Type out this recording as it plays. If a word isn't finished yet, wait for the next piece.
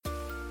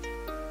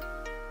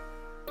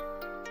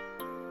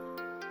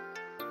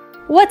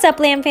What's up,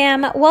 Lamb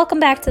Fam? Welcome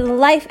back to the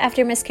Life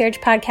After Miscarriage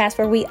podcast,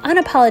 where we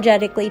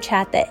unapologetically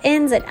chat the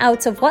ins and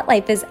outs of what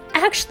life is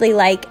actually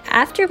like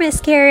after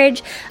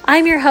miscarriage.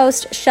 I'm your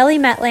host, Shelly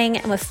Metling,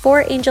 and with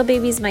 4 angel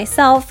babies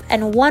myself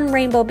and 1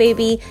 rainbow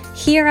baby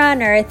here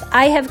on earth,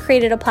 I have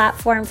created a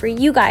platform for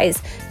you guys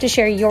to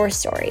share your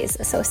stories.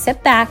 So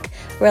sit back,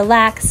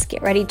 relax,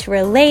 get ready to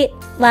relate,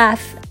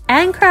 laugh,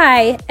 and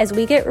cry as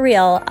we get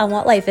real on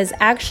what life is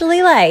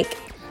actually like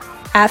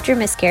after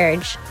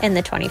miscarriage in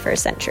the 21st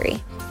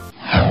century.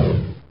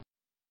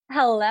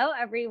 Hello,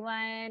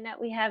 everyone.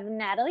 We have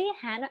Natalie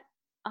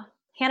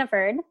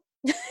Haniford,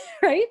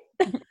 right?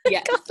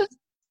 Yes.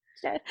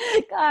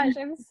 Gosh,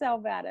 I'm so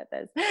bad at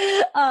this.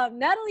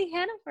 Natalie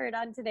Haniford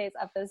on today's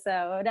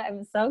episode.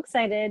 I'm so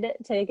excited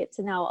to get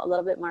to know a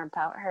little bit more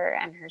about her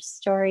and her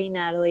story.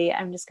 Natalie,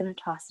 I'm just going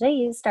to toss it at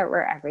you. Start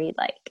wherever you'd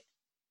like.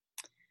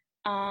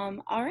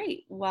 All right.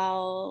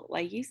 Well,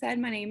 like you said,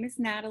 my name is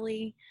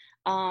Natalie.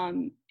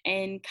 And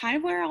kind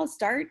of where I'll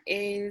start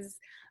is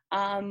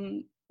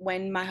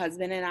when my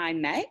husband and I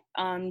met.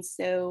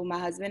 So my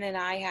husband and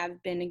I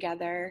have been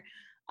together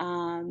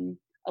a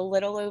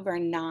little over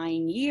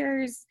 9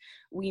 years.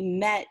 We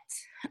met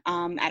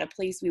at a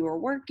place we were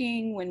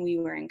working when we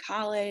were in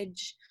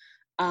college.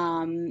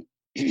 And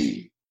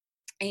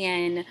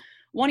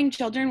wanting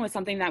children was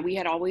something that we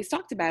had always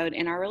talked about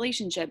in our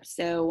relationship.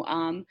 So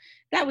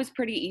that was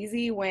pretty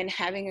easy when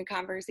having a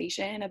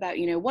conversation about,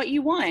 what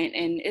you want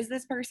and is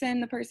this person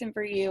the person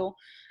for you?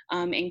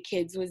 And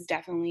kids was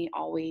definitely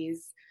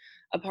always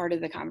a part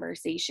of the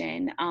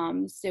conversation.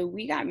 So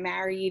we got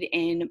married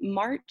in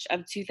March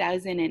of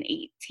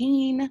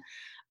 2018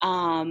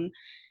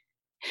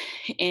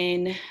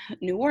 in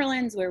New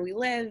Orleans, where we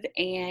live.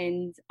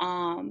 And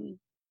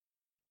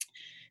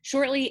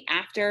shortly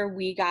after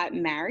we got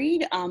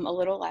married, a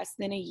little less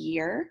than a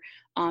year,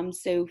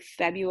 so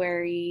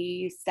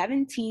February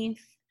 17th,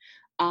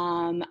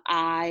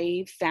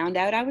 I found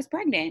out I was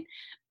pregnant.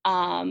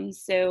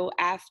 So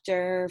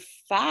after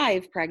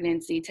 5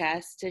 pregnancy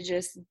tests to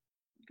just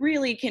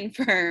really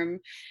confirm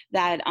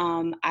that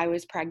I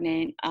was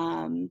pregnant,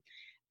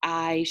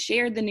 I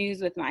shared the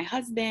news with my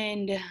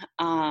husband,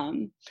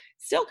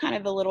 still kind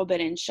of a little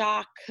bit in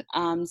shock.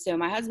 So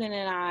my husband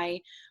and I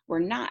were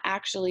not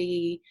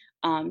actually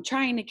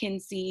trying to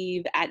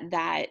conceive at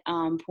that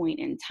point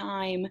in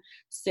time.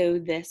 So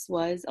this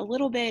was a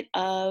little bit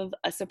of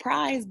a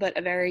surprise, but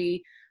a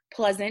very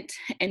pleasant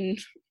and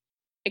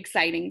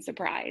exciting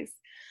surprise.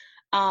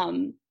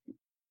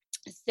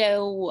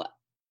 So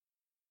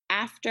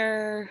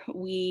after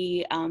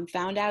we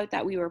found out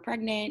that we were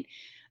pregnant,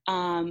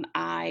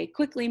 I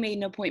quickly made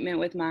an appointment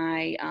with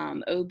my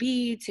OB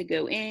to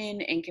go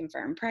in and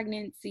confirm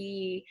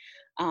pregnancy.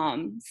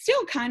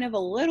 Still kind of a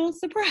little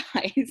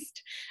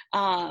surprised.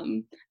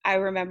 I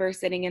remember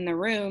sitting in the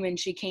room and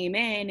she came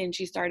in and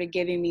she started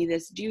giving me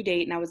this due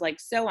date and I was like,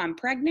 so I'm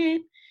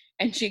pregnant?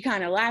 And she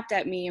kind of laughed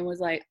at me and was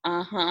like,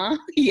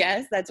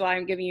 yes, that's why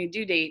I'm giving you a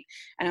due date.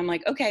 And I'm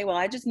like, okay, well,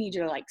 I just need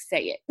you to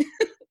say it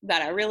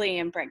that I really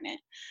am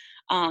pregnant.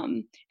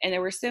 And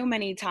there were so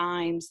many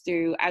times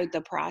throughout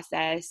the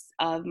process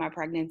of my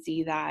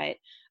pregnancy that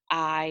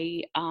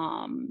I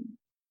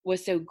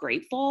was so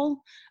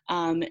grateful,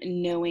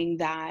 knowing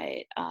that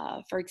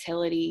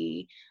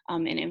fertility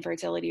and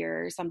infertility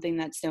are something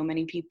that so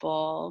many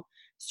people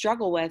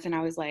struggle with. And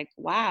I was like,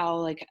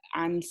 wow,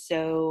 I'm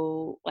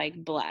so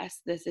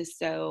blessed. This is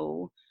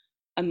so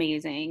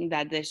amazing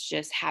that this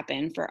just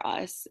happened for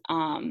us.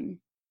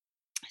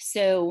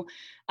 So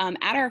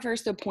at our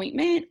first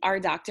appointment, our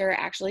doctor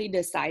actually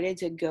decided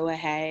to go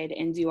ahead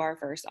and do our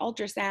first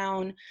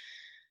ultrasound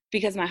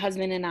because my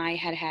husband and I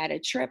had had a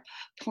trip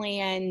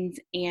planned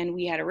and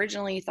we had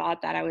originally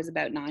thought that I was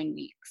about 9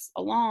 weeks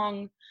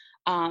along.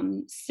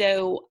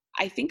 So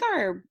I think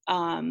our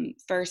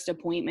first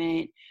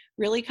appointment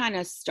really kind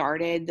of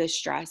started the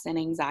stress and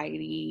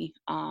anxiety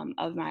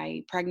of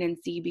my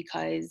pregnancy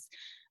because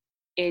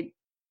it,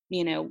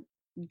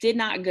 did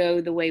not go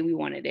the way we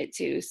wanted it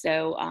to.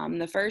 So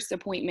the first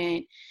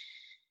appointment,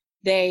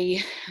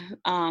 they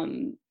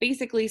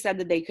basically said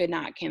that they could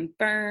not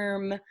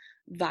confirm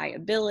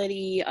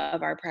viability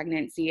of our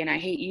pregnancy. And I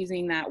hate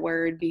using that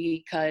word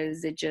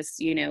because it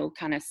just,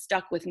 kind of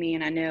stuck with me.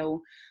 And I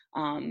know,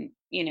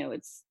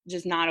 it's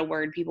just not a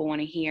word people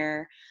want to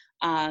hear.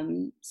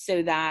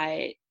 So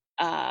that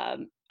I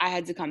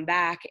had to come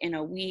back in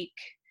a week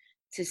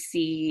to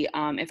see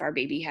if our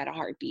baby had a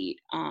heartbeat.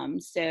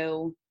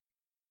 So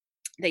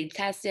they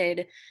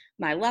tested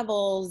my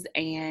levels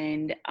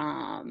and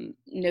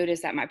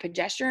noticed that my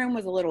progesterone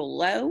was a little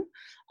low.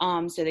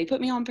 So they put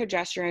me on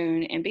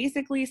progesterone and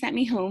basically sent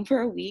me home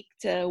for a week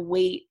to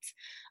wait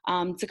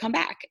to come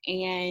back.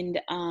 And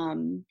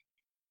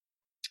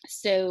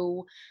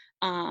so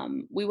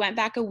we went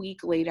back a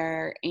week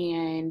later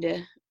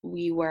and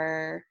we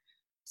were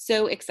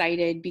so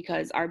excited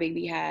because our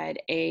baby had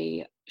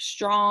a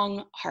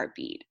strong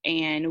heartbeat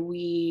and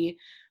we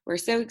were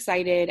so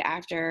excited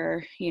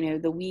after,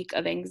 the week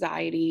of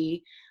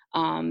anxiety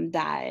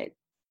that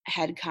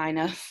had kind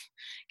of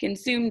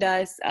consumed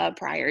us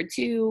prior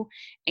to,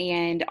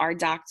 and our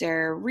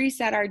doctor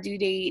reset our due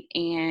date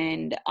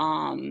and,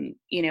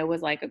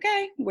 was like,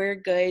 okay, we're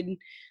good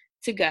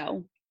to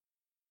go.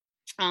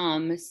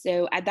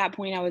 So at that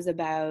point, I was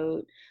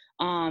about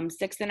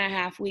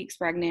 6.5 weeks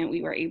pregnant.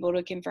 We were able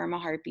to confirm a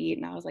heartbeat,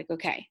 and I was like,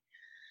 okay,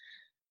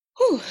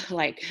 whew,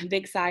 like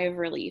big sigh of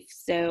relief.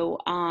 So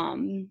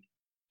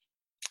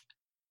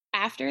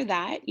after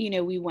that,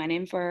 we went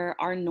in for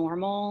our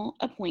normal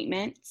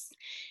appointments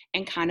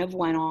and kind of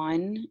went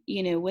on,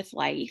 with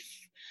life.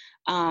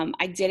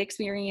 I did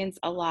experience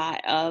a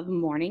lot of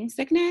morning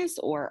sickness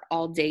or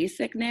all day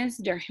sickness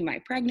during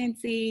my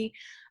pregnancy.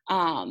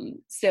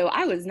 So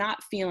I was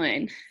not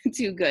feeling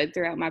too good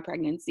throughout my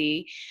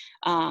pregnancy.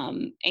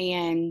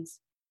 And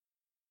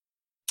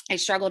I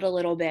struggled a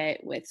little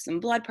bit with some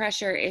blood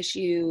pressure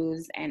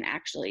issues and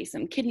actually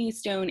some kidney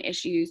stone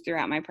issues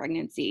throughout my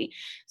pregnancy.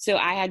 So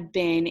I had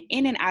been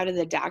in and out of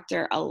the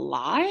doctor a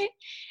lot.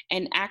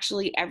 And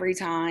actually, every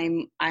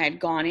time I had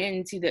gone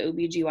into the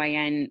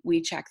OBGYN,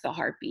 we checked the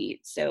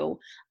heartbeat. So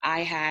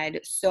I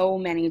had so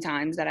many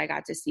times that I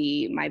got to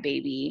see my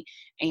baby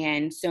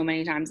and so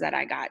many times that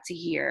I got to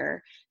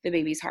hear the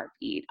baby's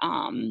heartbeat.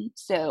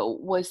 So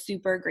was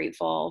super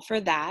grateful for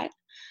that.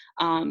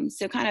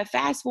 So kind of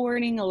fast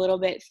forwarding a little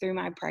bit through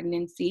my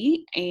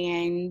pregnancy,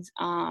 and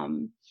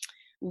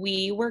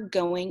we were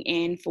going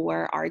in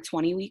for our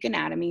 20-week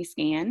anatomy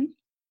scan.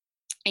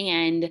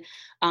 And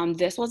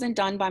this wasn't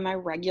done by my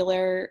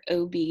regular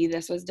OB.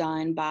 This was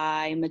done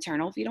by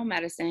maternal fetal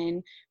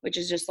medicine, which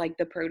is just like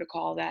the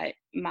protocol that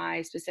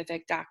my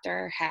specific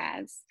doctor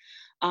has.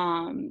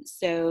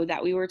 So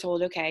that we were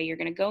told, okay, you're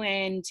going to go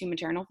into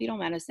maternal fetal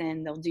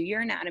medicine. They'll do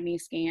your anatomy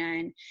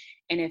scan.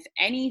 And if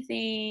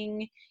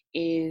anything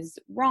is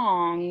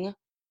wrong,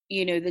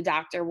 the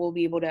doctor will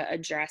be able to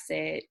address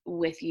it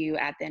with you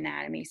at the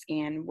anatomy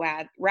scan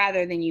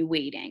rather than you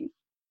waiting.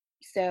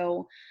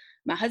 So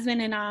my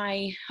husband and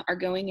I are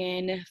going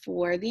in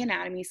for the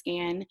anatomy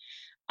scan.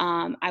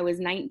 I was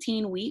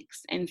 19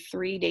 weeks and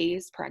 3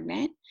 days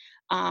pregnant.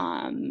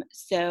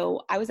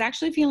 So I was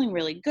actually feeling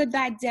really good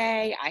that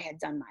day. I had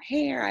done my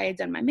hair, I had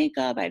done my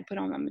makeup, I had put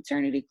on my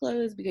maternity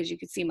clothes because you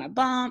could see my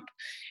bump.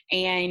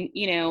 And,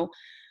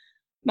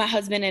 my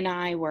husband and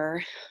I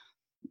were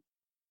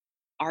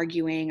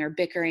arguing or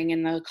bickering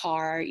in the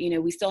car.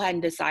 We still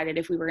hadn't decided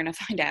if we were going to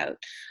find out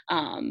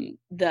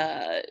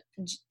the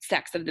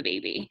sex of the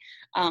baby.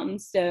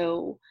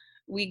 So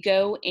we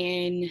go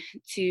in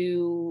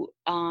to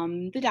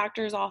the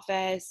doctor's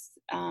office.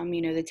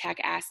 The tech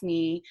asked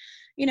me,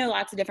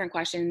 lots of different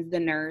questions, the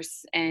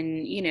nurse,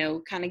 and,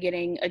 kind of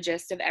getting a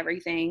gist of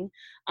everything.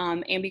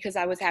 And because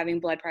I was having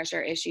blood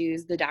pressure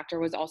issues, the doctor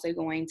was also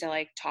going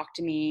to talk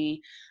to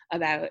me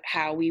about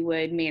how we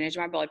would manage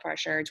my blood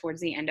pressure towards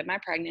the end of my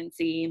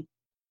pregnancy.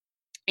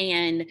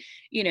 And,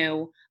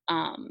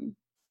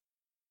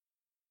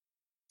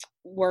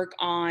 work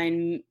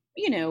on,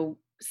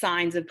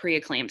 signs of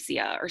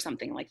preeclampsia or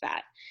something like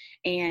that.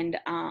 And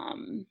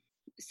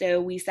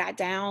so we sat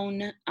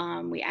down,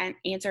 we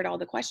answered all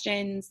the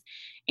questions,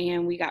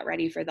 and we got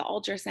ready for the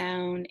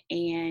ultrasound.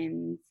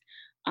 And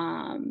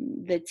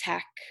the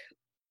tech,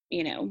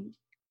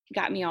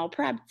 got me all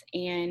prepped.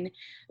 And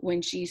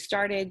when she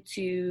started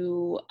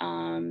to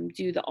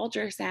do the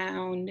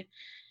ultrasound,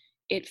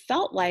 it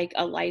felt like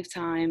a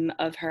lifetime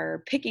of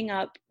her picking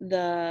up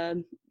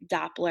the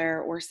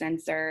Doppler or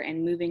sensor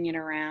and moving it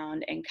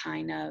around and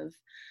kind of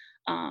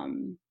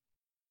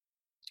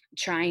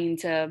trying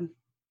to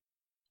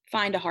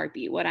find a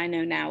heartbeat. What I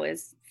know now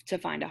is to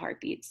find a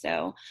heartbeat.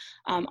 So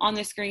on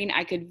the screen,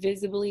 I could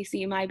visibly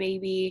see my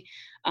baby,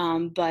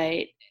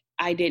 but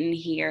I didn't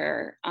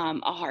hear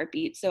a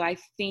heartbeat. So I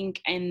think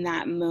in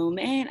that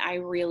moment, I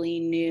really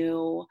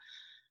knew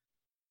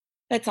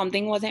that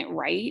something wasn't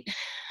right.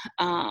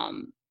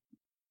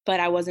 But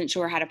I wasn't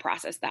sure how to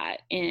process that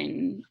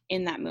in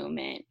that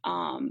moment.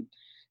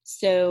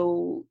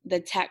 So the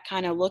tech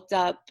kind of looked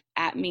up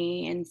at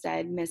me and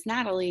said, "Miss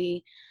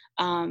Natalie,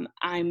 I'm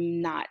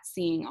not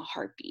seeing a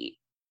heartbeat."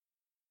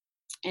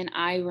 And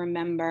I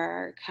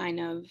remember kind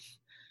of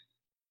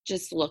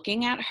just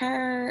looking at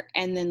her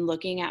and then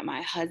looking at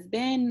my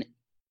husband,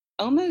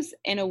 almost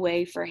in a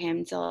way for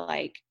him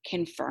to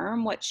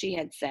confirm what she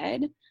had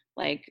said.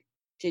 Like,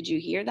 did you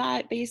hear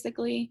that,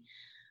 basically?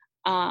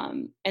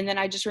 And then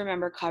I just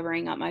remember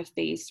covering up my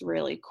face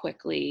really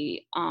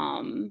quickly.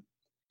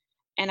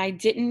 And I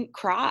didn't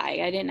cry.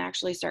 I didn't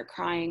actually start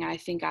crying. I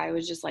think I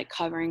was just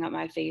covering up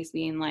my face,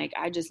 being like,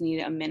 I just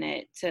need a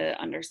minute to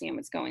understand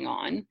what's going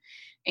on.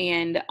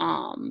 And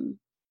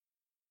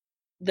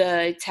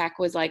the tech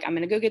was like, I'm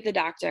going to go get the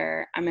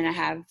doctor. I'm going to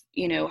have,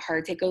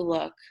 her take a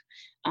look,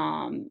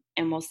 and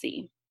we'll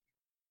see.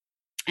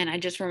 And I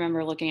just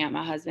remember looking at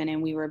my husband,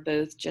 and we were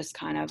both just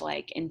kind of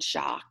in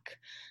shock.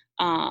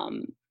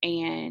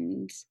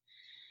 And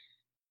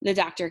the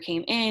doctor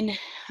came in.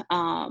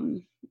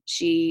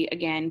 She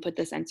again put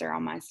the sensor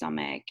on my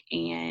stomach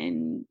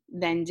and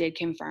then did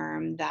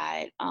confirm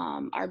that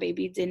our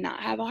baby did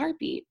not have a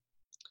heartbeat.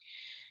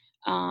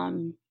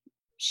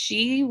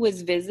 she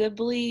was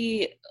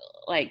visibly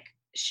like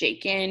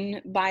shaken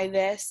by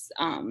this,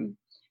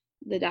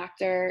 the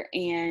doctor,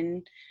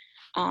 and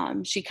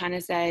she kind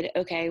of said,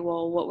 okay,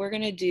 well, what we're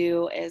going to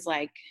do is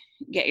like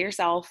get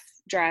yourself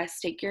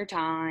dressed, take your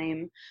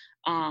time,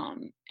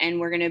 and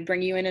we're going to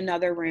bring you in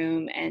another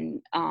room, and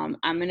I'm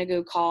going to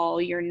go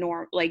call your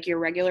your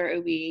regular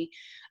OB,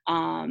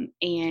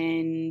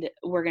 and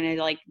we're going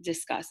to like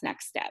discuss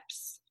next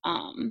steps.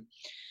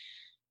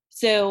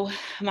 So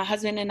my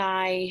husband and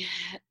I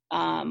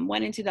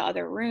went into the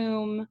other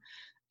room,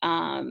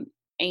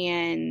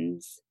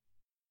 and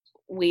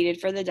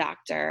waited for the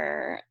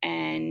doctor,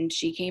 and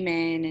she came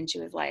in and she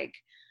was like,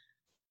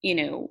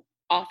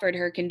 offered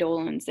her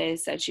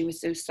condolences, said she was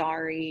so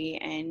sorry,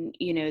 and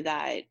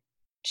that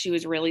she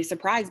was really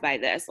surprised by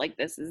this, like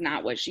this is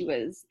not what she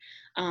was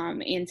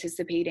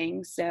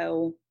anticipating.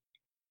 So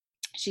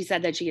she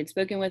said that she had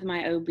spoken with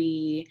my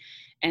OB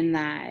and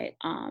that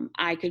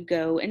I could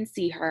go and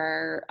see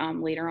her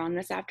later on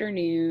this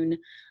afternoon,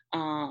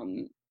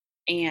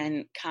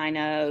 and kind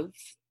of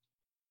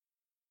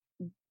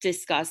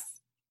discuss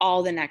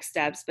all the next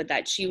steps, but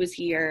that she was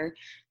here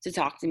to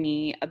talk to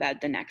me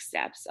about the next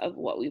steps of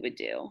what we would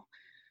do.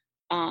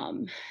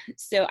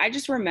 So I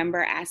just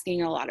remember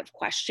asking a lot of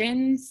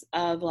questions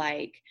of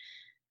like,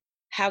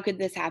 how could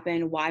this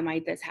happen? Why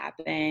might this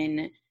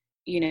happen?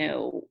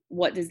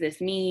 What does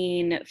this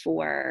mean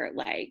for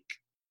like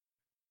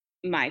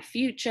my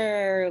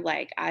future?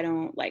 Like, I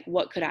don't like,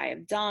 what could I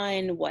have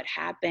done? What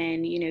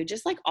happened?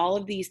 Just like all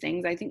of these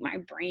things. I think my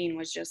brain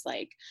was just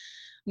like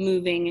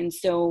moving, and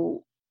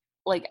so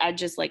like at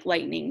just like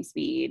lightning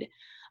speed.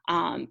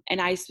 And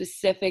I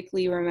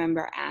specifically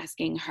remember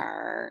asking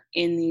her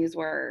in these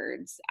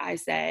words, I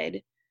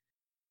said,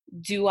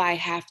 do I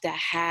have to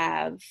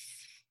have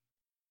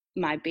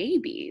my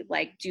baby?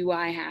 Like, do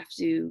I have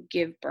to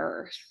give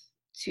birth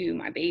to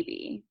my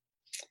baby?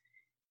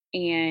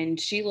 And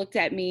she looked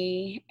at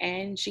me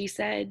and she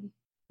said,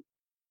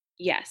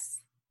 yes.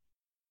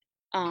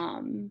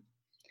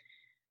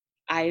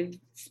 I've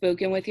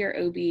spoken with your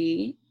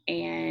OB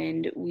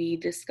and we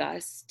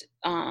discussed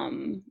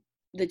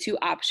the two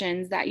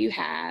options that you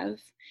have.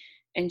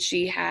 And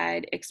she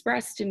had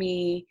expressed to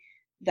me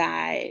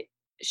that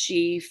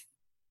she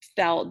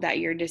felt that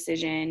your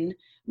decision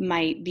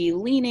might be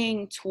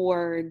leaning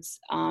towards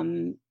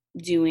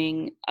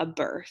doing a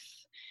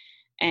birth.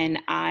 And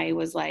I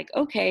was like,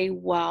 okay,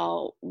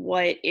 well,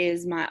 what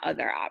is my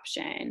other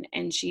option?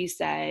 And she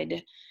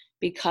said,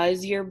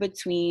 because you're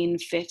between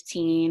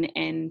 15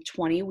 and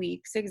 20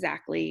 weeks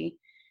exactly,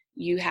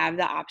 you have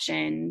the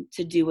option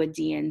to do a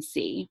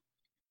DNC.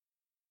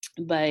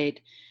 But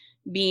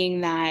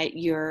being that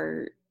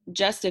you're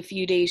just a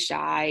few days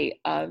shy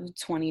of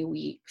 20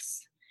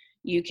 weeks,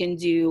 you can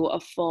do a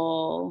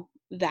full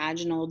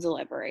vaginal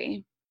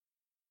delivery.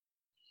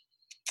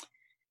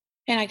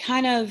 And I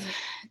kind of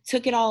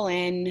took it all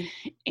in.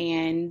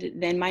 And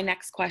then my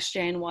next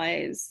question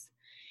was,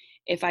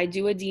 if I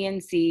do a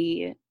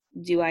DNC,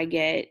 do I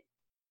get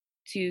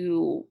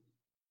to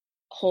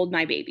hold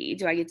my baby?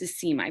 Do I get to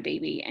see my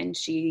baby? And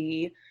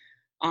she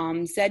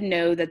said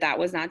no, that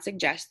was not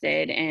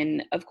suggested.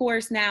 And of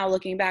course, now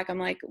looking back, I'm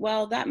like,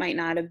 well, that might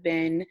not have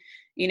been,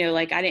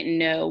 like I didn't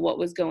know what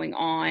was going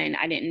on.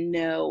 I didn't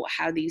know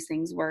how these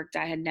things worked.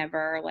 I had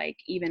never like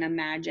even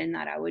imagined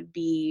that I would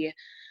be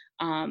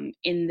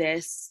in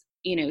this,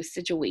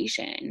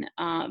 situation.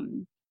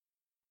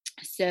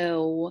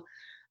 So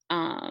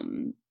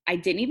I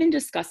didn't even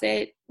discuss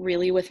it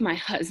really with my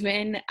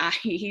husband.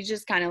 He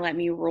just kind of let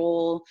me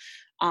roll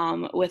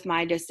with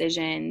my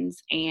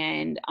decisions.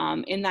 And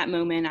in that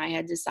moment, I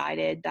had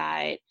decided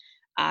that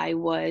I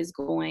was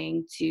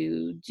going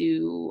to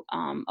do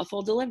a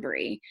full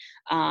delivery.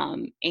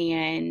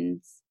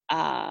 And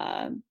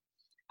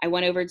I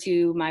went over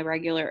to my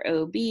regular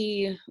OB.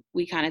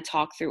 We kind of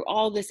talked through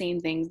all the same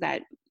things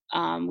that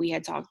we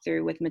had talked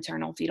through with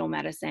maternal fetal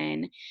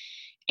medicine.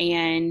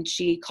 And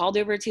she called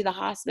over to the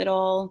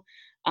hospital,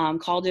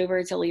 called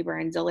over to labor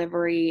and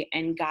delivery,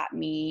 and got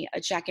me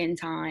a check-in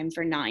time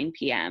for 9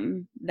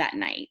 p.m. that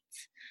night,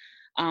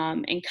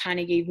 and kind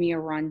of gave me a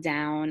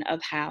rundown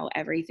of how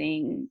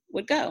everything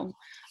would go.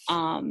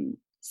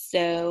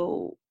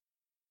 So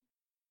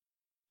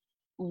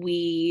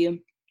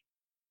we,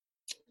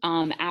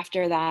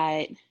 after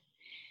that,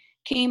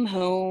 came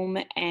home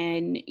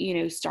and,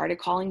 started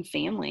calling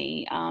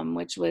family,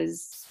 which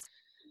was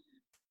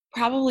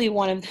probably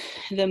one of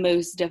the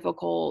most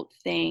difficult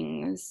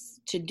things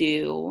to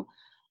do,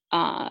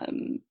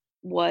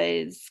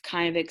 was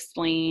kind of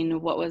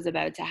explain what was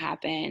about to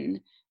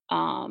happen,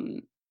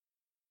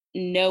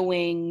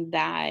 knowing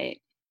that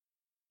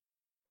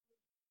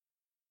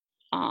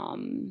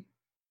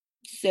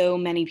so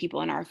many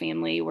people in our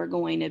family were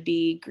going to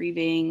be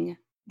grieving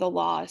the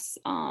loss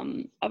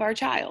of our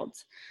child.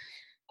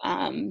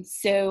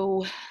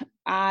 So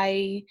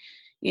I,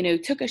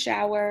 took a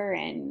shower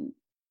and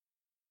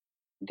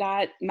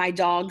got my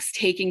dogs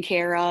taken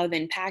care of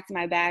and packed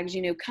my bags,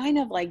 kind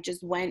of like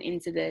just went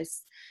into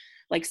this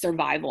like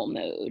survival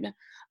mode.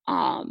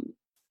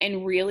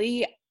 And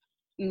really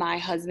my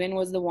husband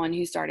was the one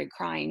who started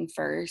crying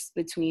first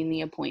between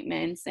the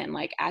appointments. And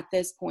like at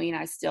this point,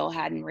 I still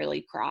hadn't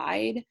really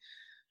cried,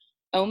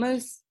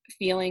 almost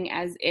feeling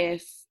as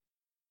if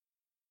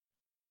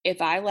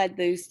I let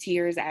those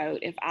tears out,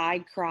 if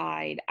I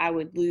cried, I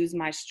would lose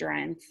my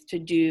strength to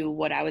do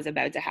what I was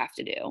about to have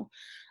to do.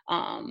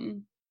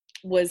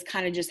 Was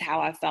kind of just how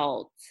I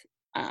felt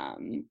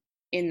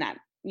in that,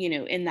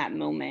 in that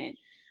moment.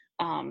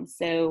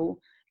 So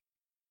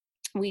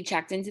we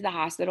checked into the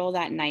hospital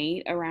that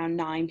night around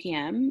 9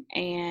 p.m.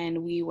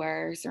 and we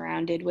were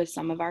surrounded with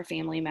some of our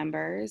family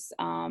members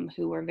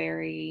who were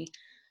very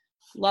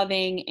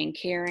loving and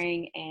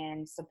caring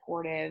and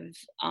supportive,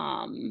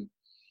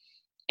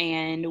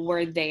 and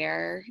were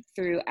there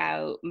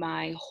throughout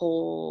my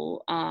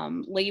whole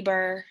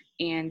labor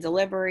and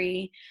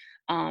delivery.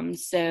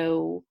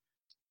 So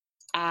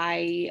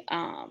I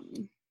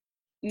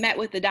met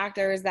with the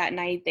doctors that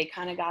night. They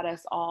kind of got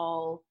us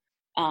all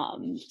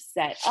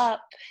set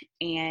up,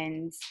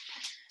 and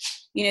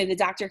the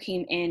doctor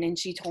came in and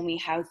she told me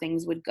how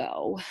things would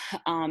go.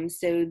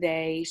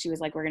 She was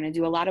like, we're going to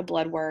do a lot of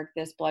blood work.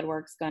 This blood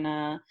work's going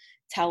to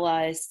tell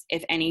us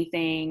if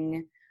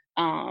anything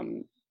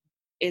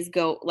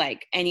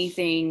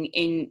anything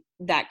in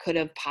that could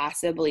have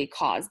possibly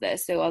caused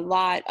this. So a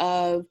lot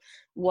of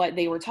what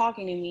they were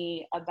talking to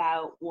me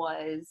about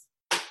was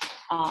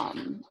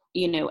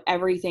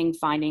everything,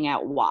 finding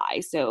out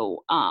why.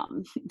 So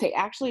they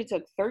actually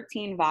took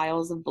 13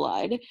 vials of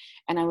blood,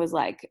 and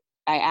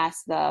I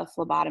asked the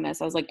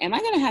phlebotomist, I was like, am I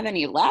going to have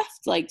any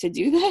left, to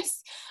do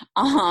this?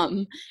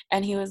 And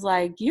he was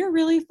like, you're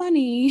really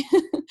funny.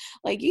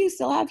 You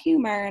still have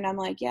humor. And I'm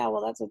like, yeah,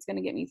 well, that's what's going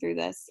to get me through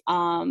this.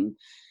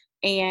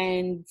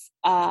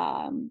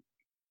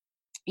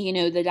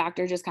 The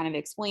doctor just kind of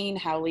explained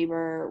how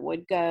labor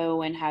would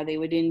go and how they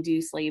would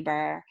induce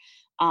labor.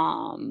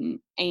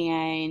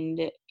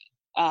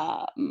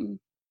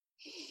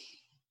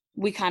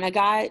 We kind of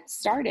got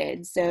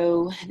started.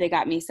 So they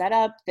got me set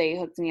up, they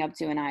hooked me up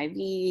to an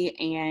IV,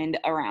 and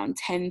around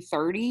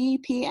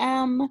 10:30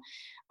 p.m.,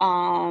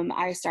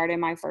 I started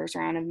my first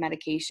round of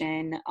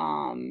medication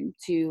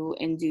to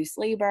induce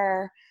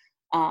labor.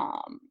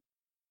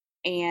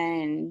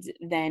 And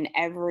then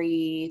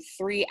every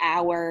 3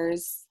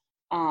 hours,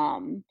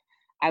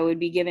 I would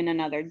be given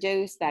another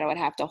dose that I would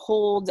have to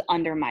hold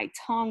under my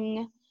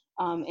tongue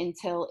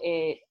until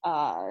it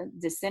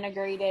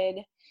disintegrated.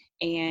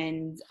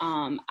 And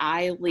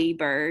I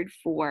labored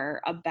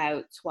for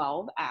about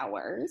 12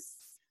 hours.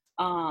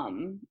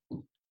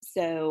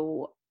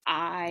 So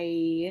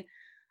the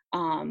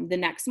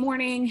next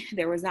morning,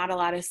 there was not a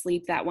lot of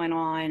sleep that went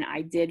on.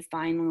 I did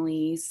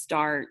finally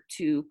start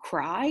to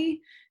cry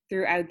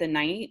throughout the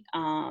night.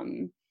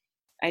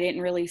 I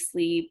didn't really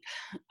sleep.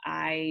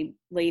 I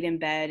laid in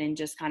bed and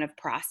just kind of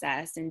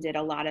processed and did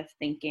a lot of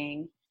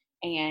thinking.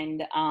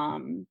 And,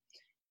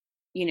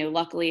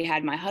 luckily I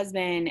had my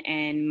husband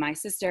and my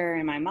sister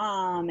and my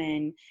mom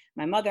and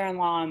my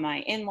mother-in-law and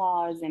my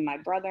in-laws and my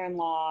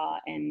brother-in-law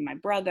and my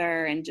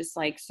brother, and just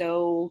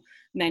so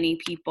many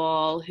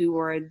people who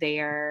were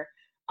there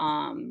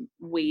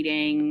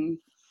waiting,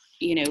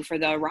 for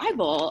the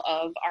arrival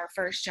of our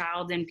first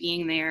child, and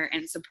being there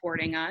and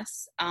supporting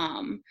us.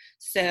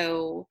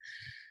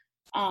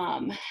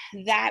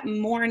 That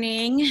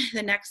morning,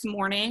 the next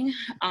morning,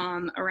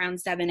 around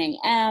 7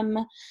 a.m.,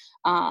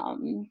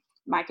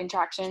 my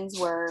contractions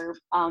were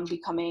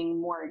becoming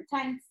more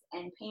intense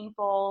and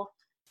painful.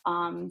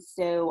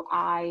 So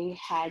I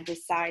had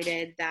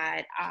decided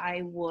that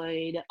I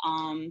would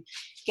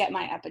get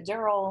my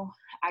epidural.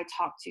 I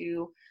talked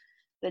to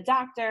the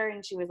doctor,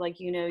 and she was like,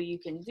 you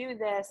can do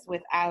this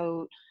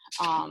without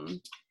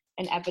an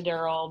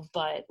epidural,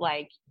 but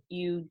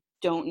you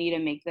don't need to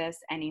make this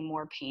any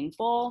more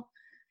painful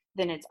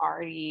than it's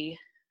already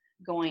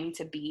going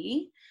to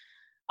be.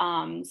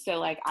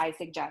 So I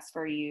suggest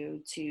for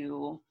you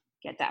to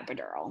get the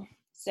epidural.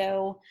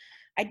 So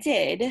I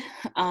did.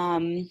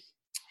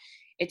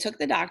 It took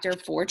the doctor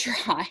 4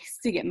 tries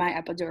to get my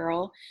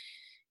epidural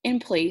in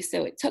place.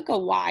 So it took a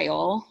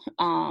while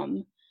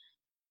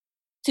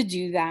to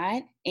do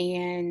that.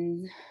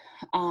 And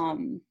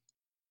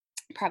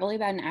probably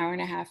about an hour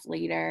and a half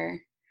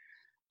later,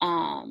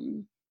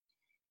 the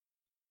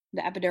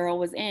epidural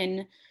was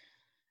in.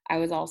 I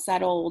was all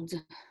settled,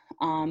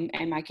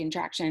 and my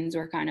contractions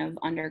were kind of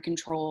under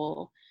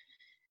control.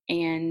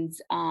 And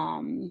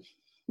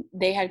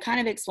they had kind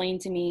of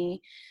explained to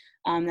me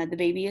that the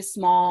baby is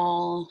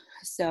small,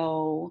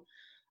 so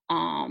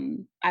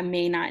I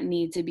may not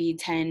need to be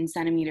 10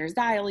 centimeters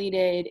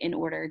dilated in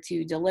order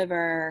to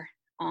deliver,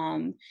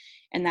 and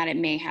that it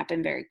may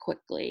happen very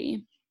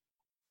quickly.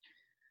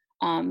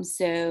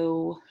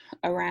 So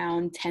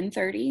around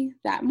 10:30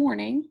 that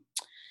morning,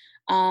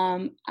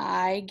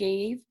 I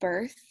gave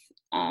birth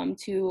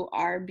to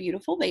our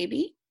beautiful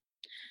baby,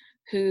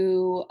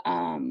 who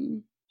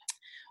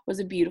was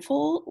a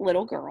beautiful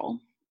little girl.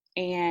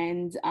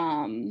 And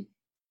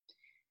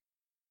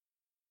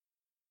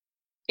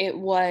it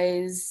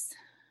was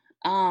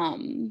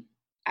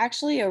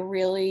actually a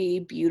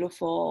really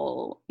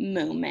beautiful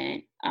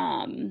moment.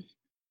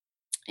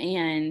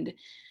 And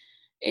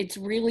it's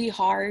really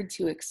hard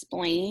to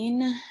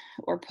explain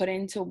or put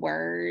into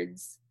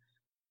words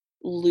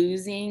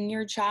losing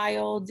your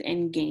child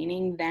and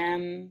gaining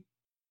them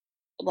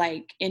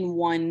like in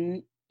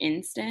one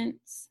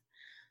instance.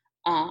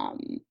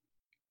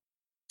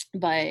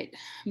 But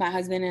my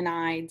husband and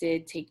I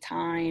did take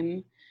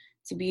time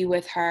to be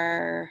with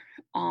her.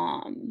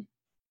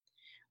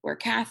 We're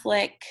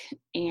Catholic,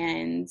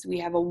 and we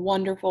have a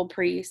wonderful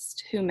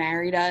priest who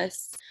married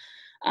us,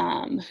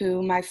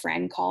 who my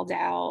friend called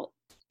out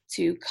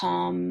to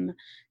come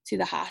to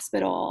the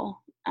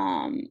hospital,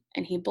 and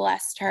he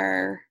blessed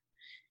her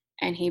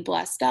and he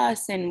blessed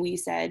us, and we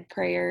said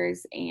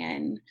prayers.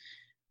 And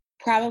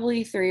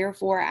probably 3 or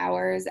 4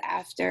 hours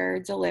after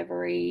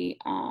delivery,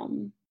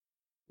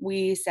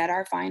 we said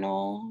our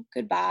final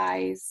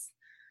goodbyes,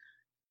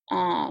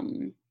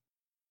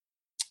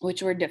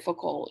 which were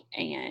difficult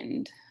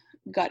and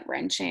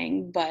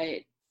gut-wrenching, but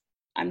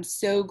I'm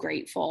so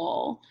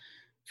grateful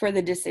for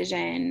the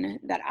decision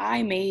that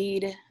I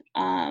made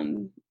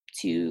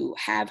to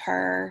have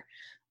her.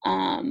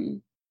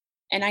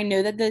 And I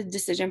know that the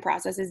decision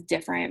process is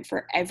different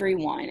for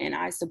everyone, and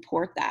I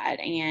support that.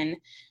 And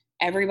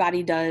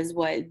everybody does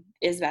what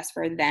is best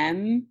for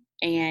them.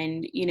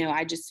 And,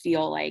 I just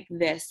feel like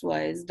this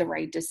was the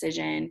right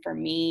decision for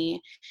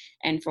me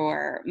and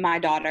for my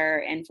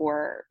daughter and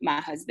for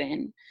my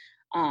husband.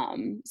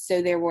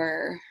 So there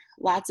were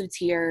lots of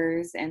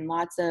tears and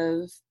lots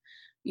of,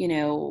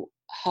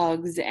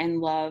 hugs and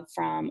love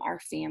from our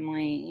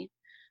family.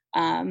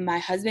 My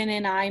husband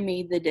and I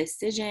made the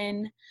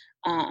decision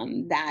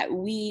that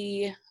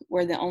we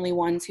were the only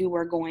ones who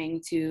were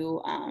going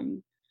to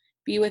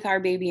be with our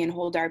baby and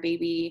hold our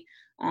baby.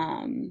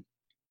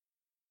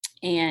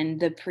 And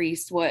the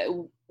priest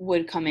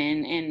would come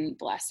in and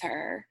bless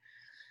her.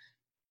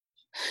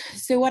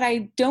 So what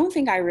I don't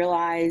think I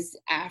realized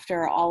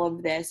after all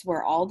of this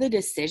were all the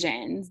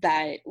decisions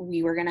that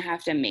we were going to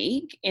have to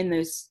make in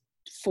those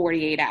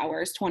 48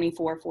 hours,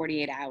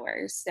 48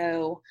 hours.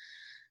 So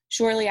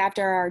shortly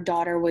after our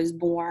daughter was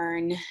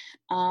born,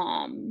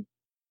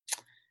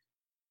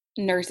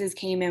 nurses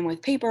came in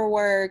with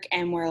paperwork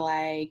and were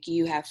like,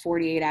 you have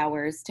 48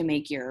 hours to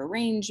make your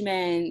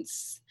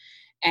arrangements.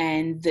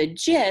 And the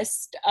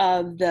gist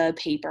of the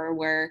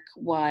paperwork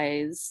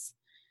was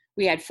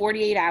we had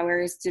 48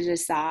 hours to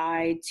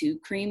decide to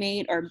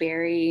cremate or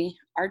bury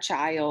our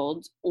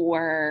child,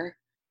 or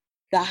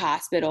the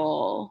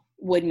hospital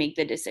would make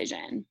the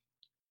decision.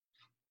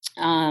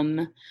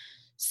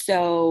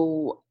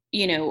 So,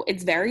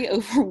 it's very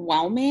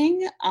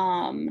overwhelming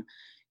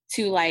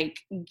to like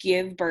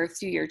give birth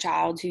to your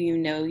child who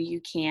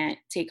you can't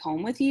take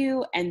home with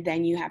you, and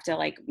then you have to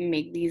like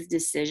make these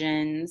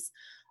decisions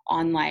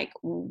on like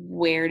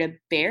where to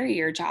bury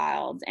your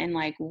child and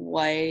like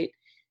what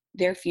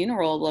their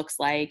funeral looks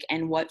like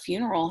and what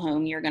funeral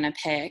home you're going to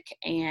pick.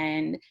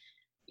 And,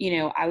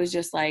 I was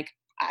just like,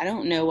 I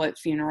don't know what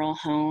funeral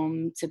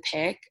home to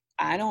pick.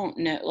 I don't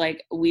know,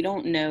 like, we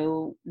don't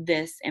know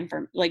this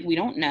like, we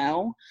don't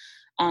know.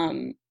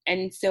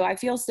 And so I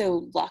feel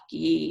so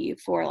lucky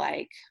for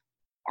like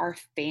our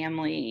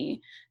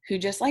family who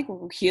just like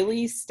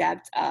really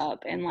stepped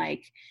up and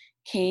like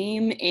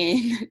came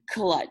in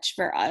clutch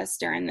for us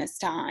during this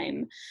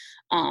time.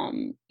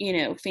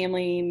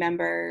 Family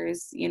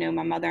members,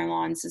 my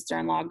mother-in-law and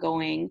sister-in-law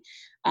going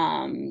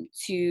to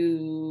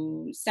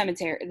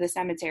the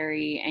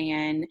cemetery,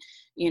 and,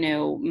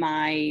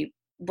 my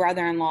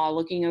brother-in-law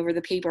looking over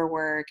the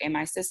paperwork, and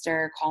my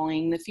sister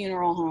calling the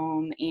funeral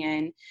home,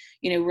 and,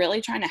 really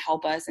trying to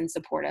help us and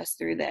support us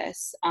through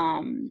this.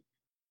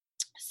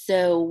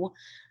 So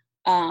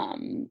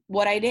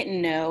what I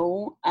didn't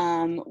know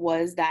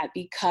was that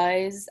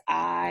because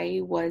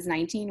I was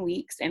 19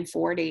 weeks and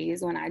 4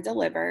 days when I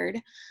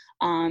delivered,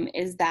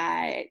 is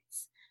that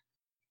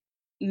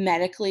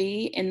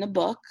medically in the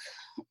book,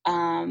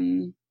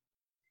 I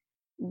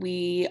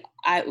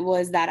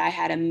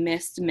had a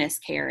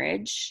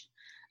miscarriage,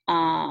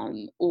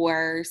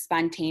 or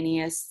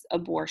spontaneous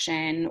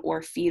abortion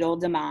or fetal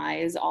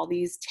demise, all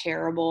these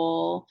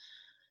terrible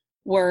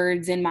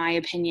words, in my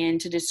opinion,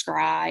 to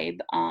describe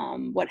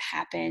what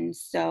happened.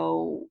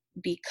 So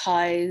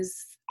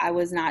because I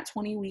was not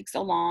 20 weeks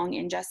along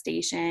in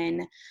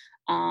gestation,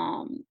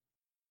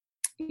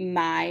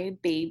 my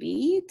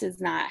baby does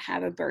not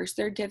have a birth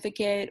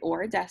certificate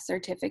or a death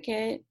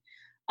certificate,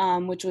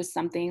 which was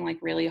something like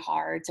really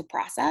hard to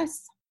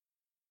process.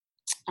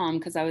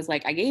 Because I was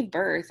like, I gave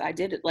birth. I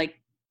did it. Like,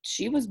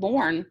 she was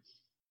born.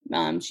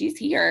 She's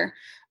here.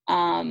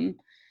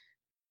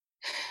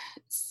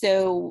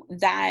 So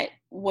that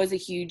was a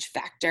huge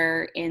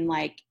factor in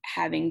like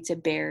having to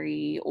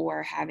bury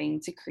or having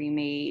to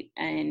cremate,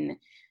 and,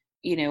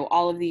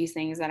 all of these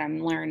things that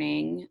I'm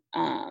learning.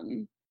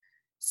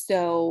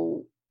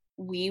 So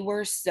we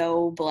were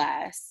so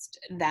blessed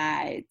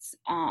that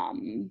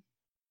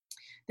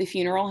the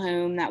funeral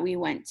home that we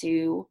went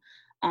to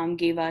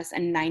gave us a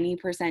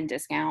 90%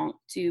 discount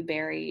to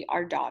bury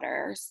our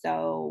daughter.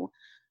 So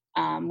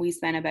we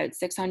spent about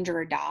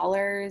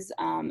 $600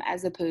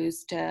 as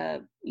opposed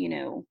to,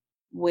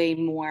 way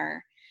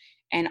more.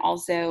 And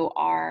also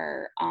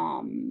our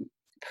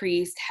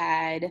priest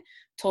had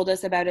told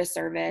us about a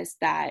service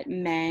that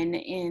men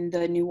in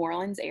the New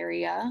Orleans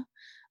area,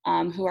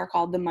 who are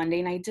called the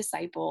Monday Night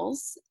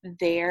Disciples,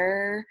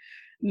 their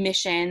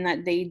mission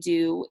that they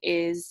do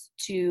is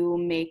to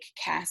make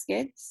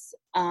caskets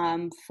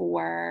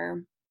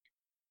for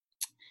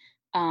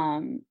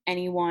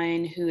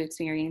anyone who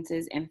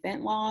experiences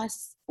infant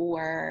loss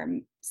or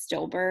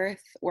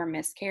stillbirth or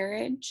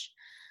miscarriage.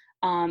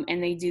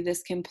 And they do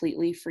this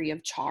completely free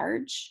of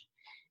charge.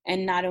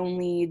 And not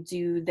only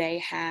do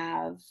they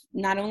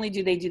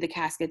do the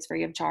caskets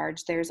free of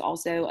charge, there's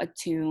also a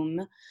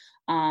tomb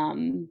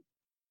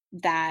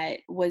that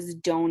was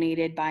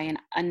donated by an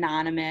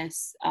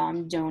anonymous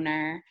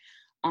donor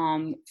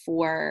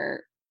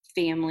for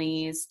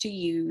families to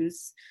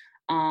use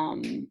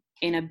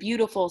in a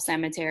beautiful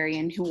cemetery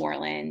in New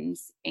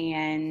Orleans,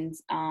 and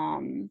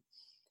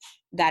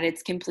that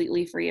it's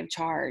completely free of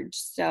charge.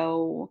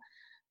 So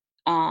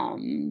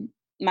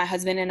my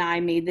husband and I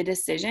made the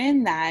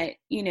decision that,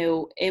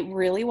 it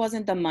really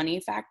wasn't the money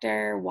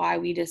factor why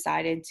we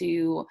decided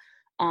to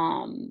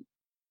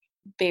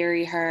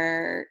bury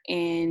her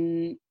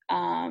in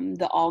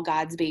the All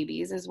God's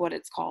Babies is what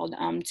it's called,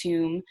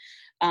 tomb,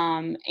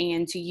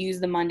 and to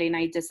use the Monday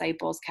Night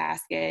Disciples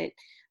casket.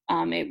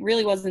 It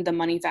really wasn't the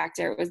money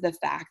factor. It was the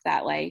fact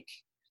that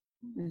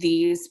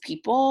these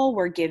people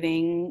were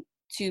giving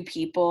to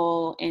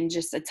people in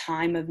just a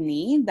time of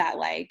need that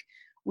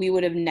we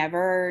would have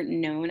never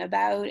known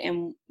about,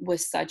 and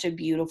was such a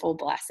beautiful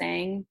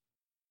blessing.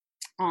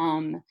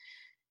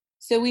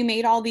 So we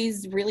made all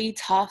these really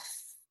tough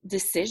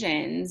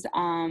decisions,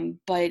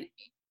 but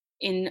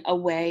in a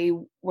way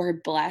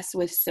we're blessed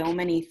with so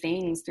many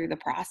things through the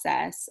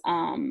process.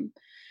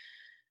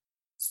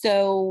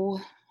 So,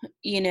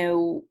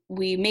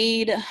 we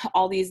made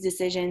all these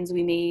decisions.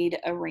 We made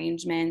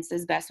arrangements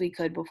as best we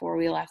could before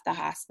we left the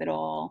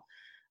hospital.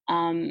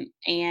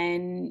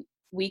 And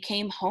we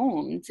came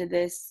home to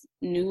this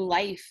new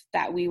life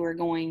that we were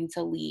going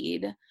to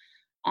lead.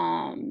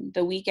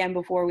 The weekend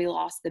before we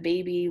lost the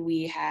baby,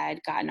 we had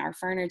gotten our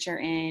furniture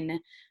in.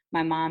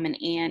 My mom and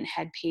aunt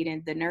had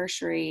painted the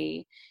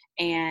nursery,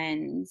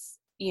 and,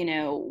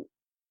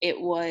 it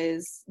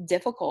was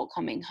difficult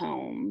coming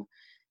home.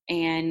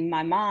 And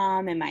my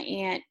mom and my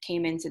aunt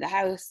came into the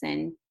house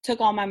and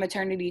took all my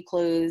maternity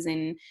clothes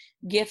and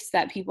gifts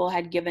that people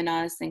had given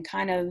us and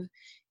kind of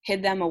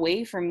hid them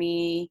away from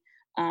me,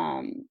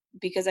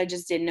 because I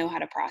just didn't know how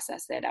to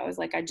process it. I was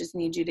like, I just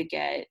need you to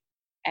get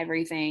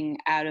everything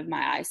out of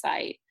my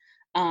eyesight.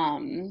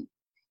 And,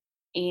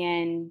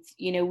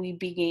 we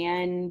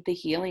began the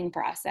healing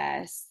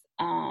process,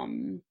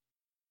 and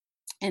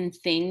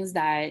things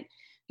that,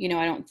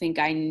 I don't think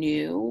I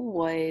knew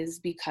was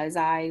because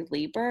I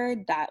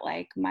labored that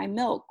my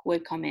milk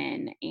would come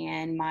in,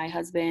 and my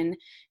husband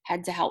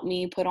had to help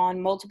me put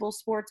on multiple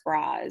sports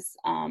bras.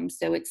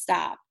 So it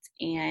stopped,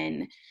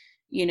 and,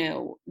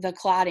 the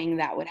clotting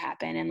that would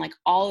happen. And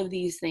all of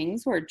these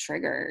things were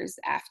triggers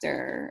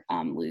after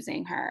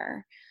losing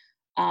her.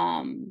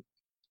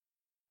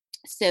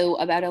 So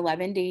about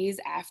 11 days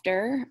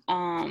after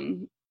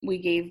we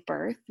gave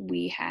birth,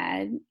 we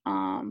had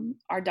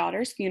our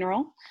daughter's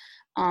funeral.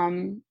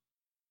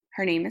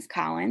 Her name is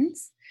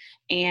Collins,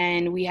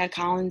 and we had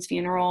Collins'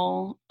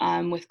 funeral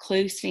with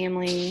close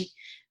family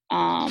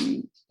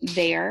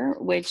there,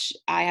 which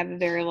I have a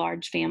very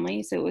large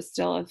family, so it was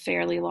still a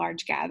fairly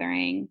large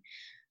gathering.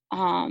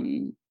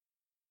 And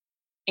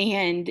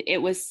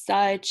it was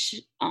such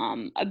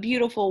a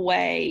beautiful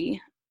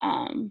way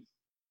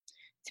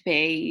to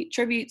pay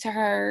tribute to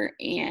her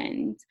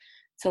and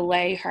to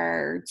lay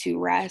her to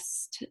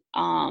rest.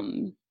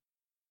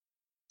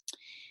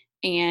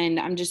 And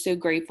I'm just so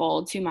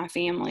grateful to my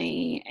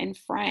family and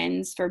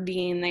friends for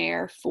being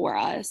there for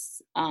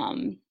us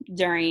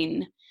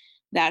during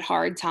that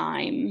hard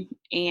time.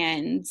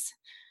 And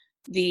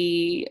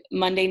the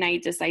Monday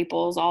Night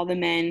Disciples, all the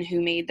men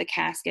who made the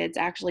caskets,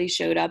 actually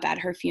showed up at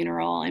her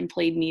funeral and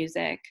played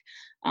music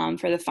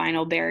for the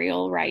final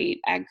burial rite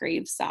at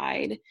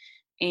graveside.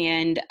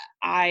 And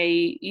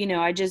I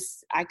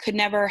could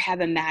never have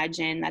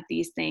imagined that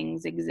these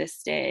things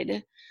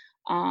existed.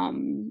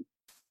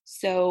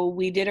 So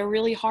we did a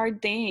really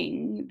hard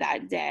thing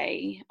that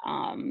day.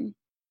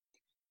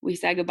 We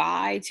said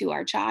goodbye to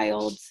our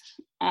child,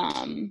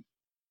 and,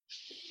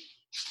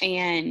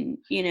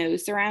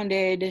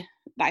 surrounded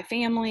by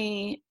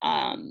family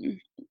and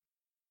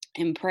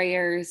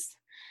prayers.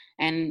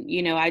 And,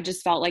 I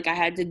just felt like I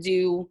had to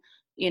do,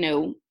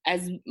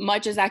 as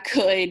much as I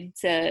could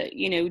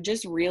to,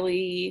 just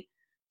really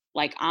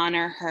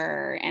honor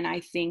her. And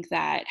I think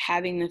that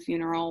having the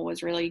funeral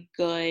was really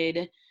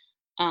good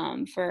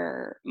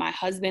for my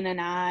husband and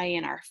I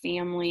and our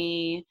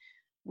family.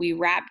 We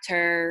wrapped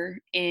her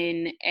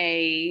in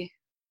a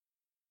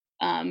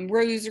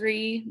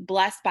rosary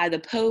blessed by the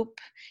Pope,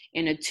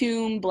 in a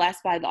tomb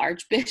blessed by the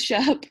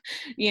Archbishop,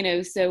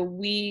 so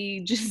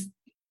we just,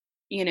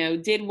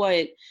 did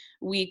what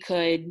we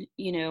could,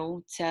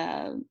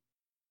 to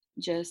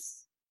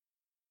just,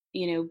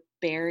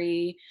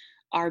 bury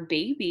our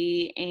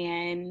baby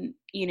and,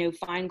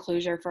 find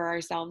closure for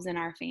ourselves and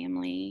our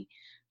family.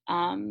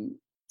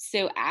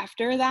 So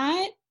after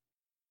that,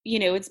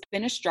 it's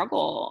been a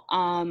struggle.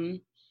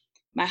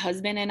 My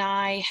husband and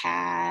I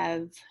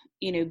have,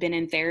 been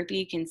in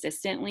therapy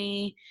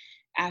consistently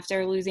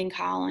after losing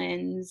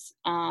Collins.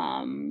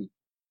 And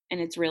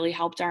it's really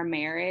helped our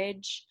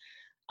marriage.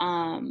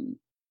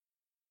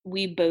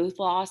 We both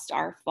lost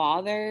our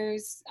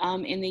fathers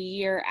in the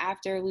year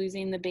after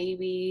losing the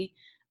baby.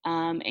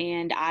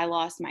 And I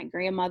lost my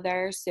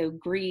grandmother. So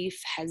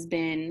grief has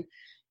been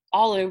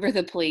all over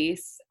the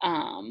place.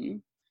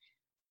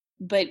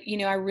 But,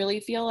 I really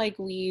feel like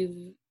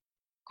we've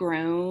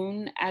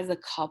grown as a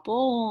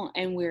couple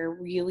and we're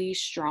really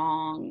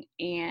strong,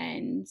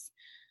 and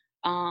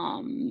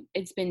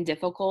it's been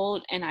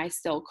difficult and I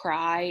still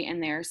cry,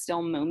 and there are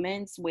still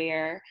moments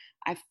where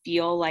I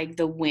feel like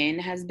the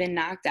wind has been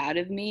knocked out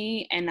of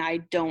me and I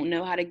don't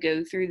know how to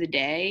go through the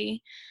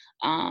day.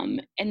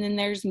 And then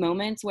there's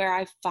moments where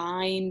I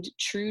find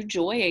true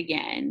joy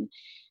again,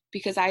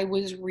 because I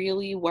was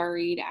really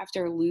worried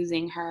after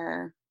losing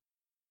her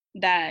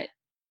that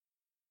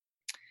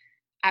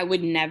I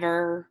would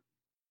never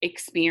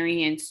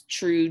experience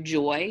true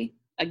joy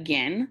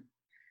again,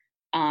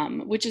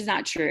 which is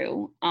not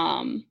true.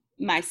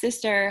 My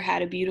sister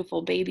had a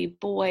beautiful baby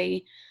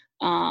boy.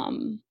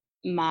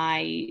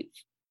 My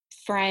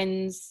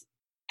friends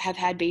have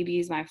had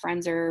babies. My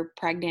friends are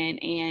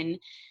pregnant, and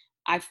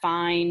I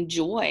find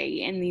joy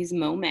in these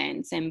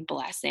moments and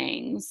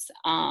blessings,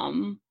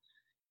 and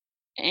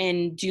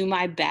do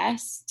my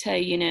best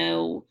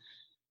to,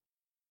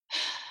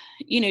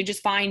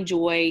 just find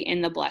joy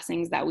in the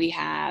blessings that we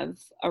have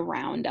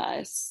around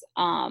us.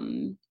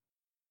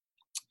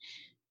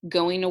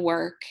 Going to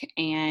work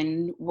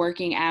and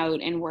working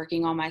out and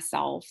working on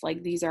myself.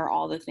 Like, these are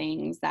all the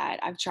things that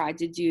I've tried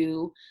to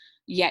do,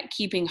 yet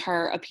keeping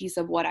her a piece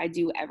of what I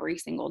do every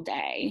single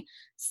day,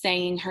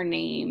 saying her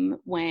name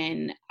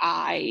when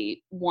I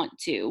want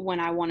to,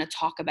 when I want to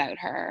talk about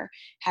her,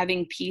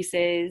 having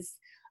pieces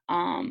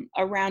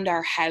around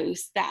our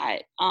house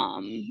that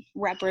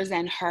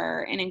represent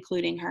her, and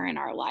including her in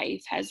our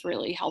life has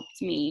really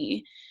helped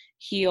me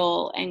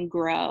heal and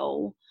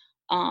grow.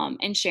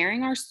 And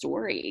sharing our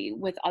story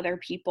with other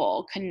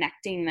people,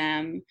 connecting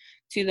them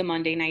to the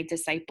Monday Night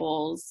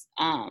Disciples,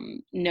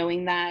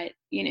 knowing that,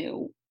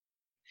 you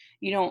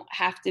don't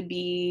have to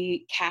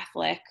be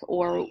Catholic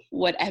or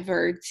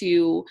whatever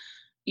to,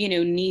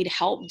 need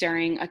help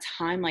during a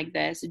time like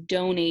this.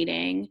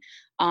 Donating.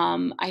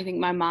 I think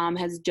my mom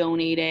has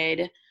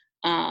donated,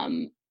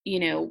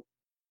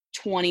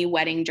 20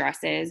 wedding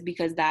dresses,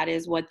 because that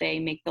is what they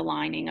make the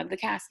lining of the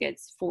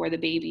caskets for the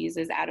babies,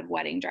 is out of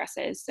wedding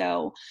dresses.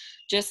 So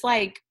just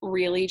like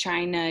really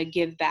trying to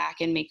give back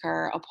and make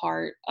her a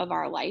part of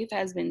our life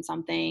has been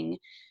something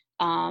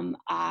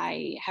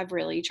I have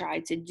really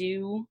tried to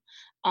do.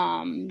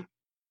 And,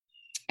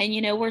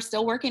 we're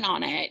still working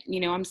on it.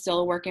 I'm still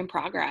a work in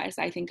progress.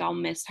 I think I'll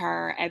miss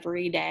her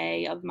every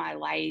day of my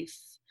life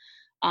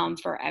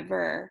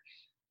forever.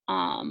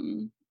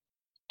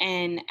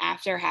 And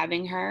after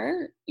having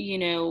her,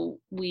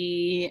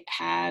 we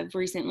have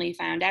recently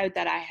found out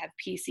that I have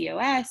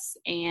PCOS,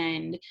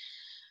 and,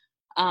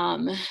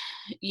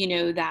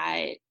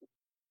 that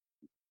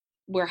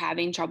we're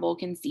having trouble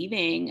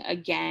conceiving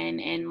again,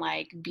 and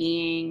like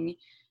being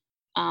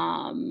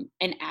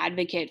an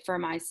advocate for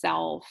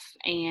myself,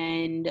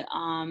 and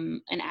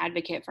an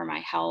advocate for my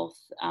health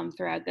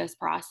throughout this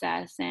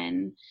process.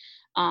 And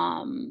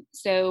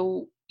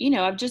so,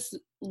 I've just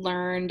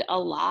learned a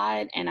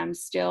lot, and I'm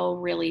still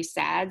really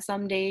sad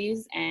some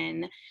days,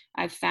 and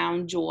I've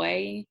found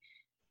joy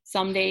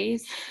some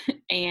days.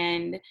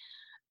 And,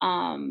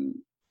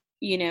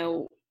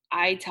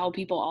 I tell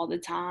people all the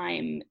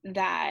time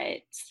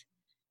that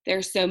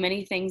there's so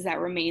many things that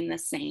remain the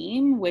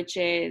same, which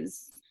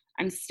is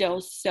I'm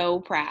still so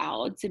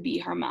proud to be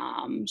her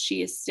mom.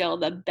 She is still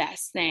the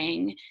best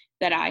thing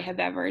that I have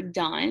ever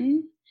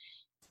done.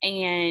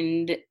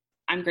 And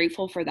I'm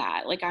grateful for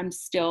that. Like, I'm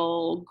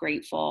still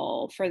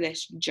grateful for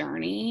this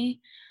journey,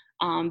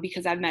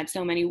 because I've met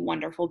so many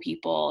wonderful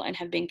people and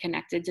have been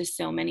connected to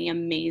so many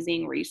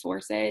amazing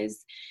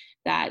resources,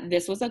 that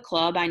this was a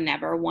club I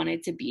never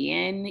wanted to be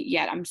in,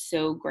 yet I'm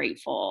so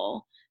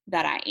grateful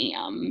that I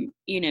am,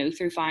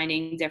 through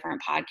finding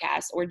different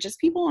podcasts or just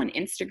people on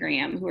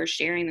Instagram who are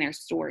sharing their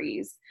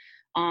stories,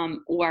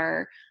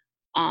 or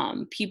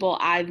people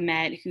I've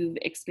met who've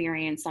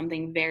experienced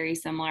something very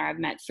similar. I've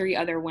met 3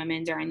 other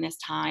women during this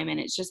time, and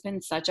it's just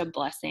been such a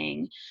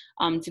blessing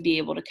to be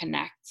able to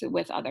connect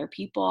with other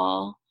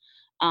people,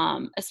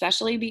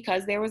 especially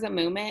because there was a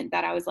moment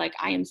that I was like,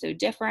 I am so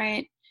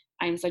different.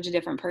 I am such a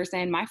different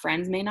person. My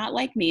friends may not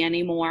like me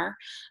anymore.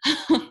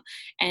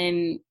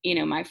 And,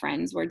 my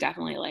friends were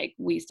definitely like,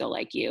 we still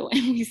like you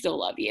and we still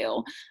love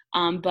you.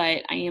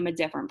 But I am a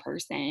different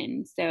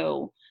person.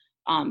 So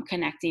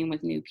connecting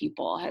with new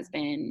people has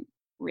been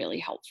really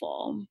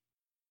helpful.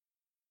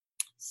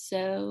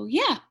 So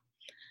yeah,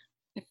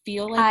 I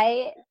feel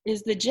like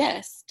is the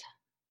gist.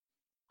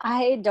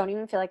 I don't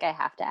even feel like I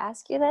have to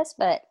ask you this,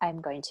 but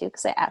I'm going to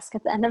because I ask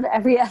at the end of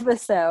every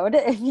episode.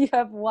 If you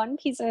have one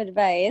piece of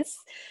advice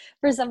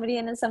for somebody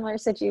in a similar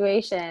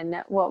situation,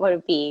 what would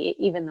it be,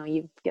 even though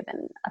you've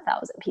given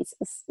 1,000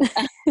 pieces?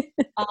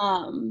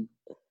 Um,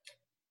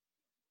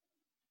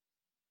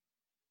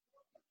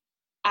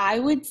 I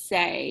would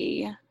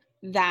say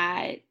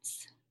that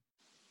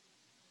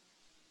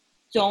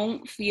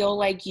don't feel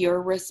like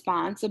you're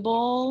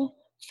responsible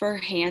for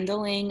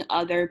handling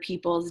other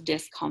people's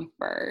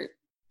discomfort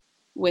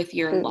with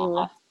your Ooh,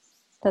 loss.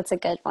 that's a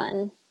good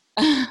one.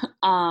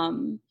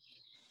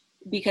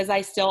 Because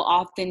I still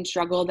often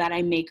struggle that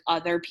I make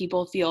other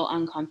people feel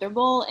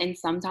uncomfortable and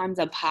sometimes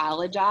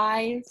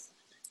apologize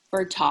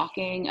for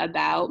talking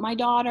about my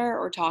daughter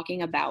or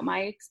talking about my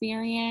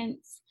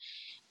experience.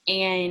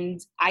 And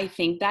I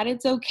think that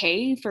it's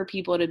okay for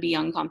people to be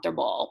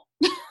uncomfortable.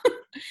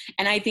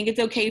 And I think it's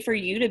okay for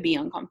you to be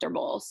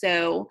uncomfortable.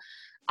 So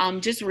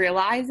just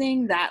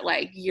realizing that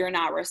like you're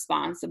not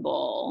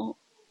responsible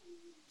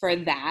for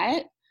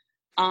that.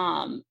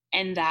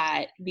 And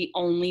that the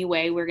only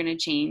way we're going to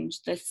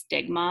change the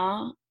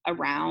stigma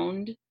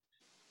around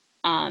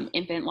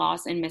infant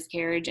loss and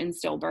miscarriage and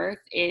stillbirth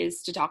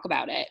is to talk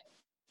about it.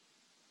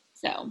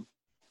 So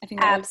I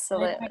think that would be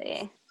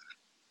Absolutely.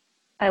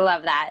 I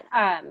love that.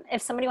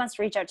 If somebody wants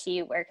to reach out to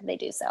you, where can they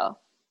do so?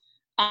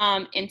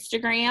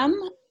 Instagram,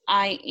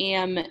 I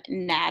am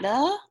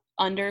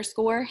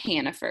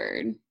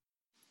Nata_Haniford.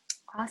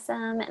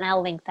 Awesome. And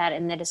I'll link that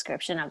in the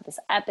description of this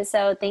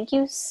episode. Thank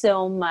you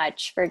so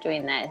much for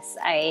doing this.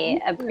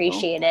 I Thank you.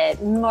 appreciate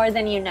it more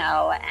than you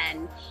know,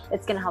 and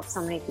it's going to help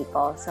so many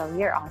people. So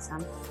you're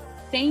awesome.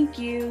 Thank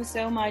you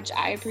so much.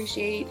 I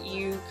appreciate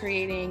you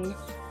creating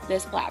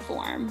this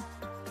platform.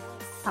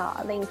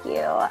 Oh, thank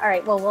you. All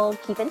right. Well, we'll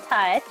keep in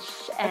touch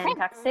and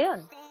talk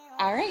soon.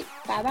 All right.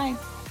 Bye-bye.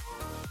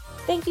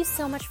 Thank you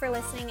so much for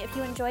listening. If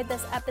you enjoyed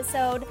this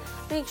episode,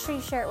 make sure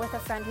you share it with a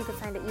friend who could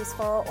find it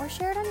useful, or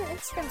share it on your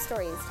Instagram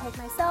stories. Tag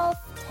myself,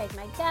 tag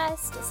my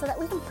guest, so that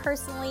we can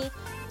personally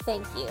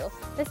thank you.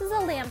 This is a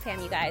Lamb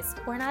fam, you guys.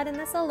 We're not in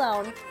this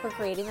alone. We're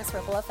creating this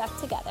ripple effect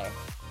together.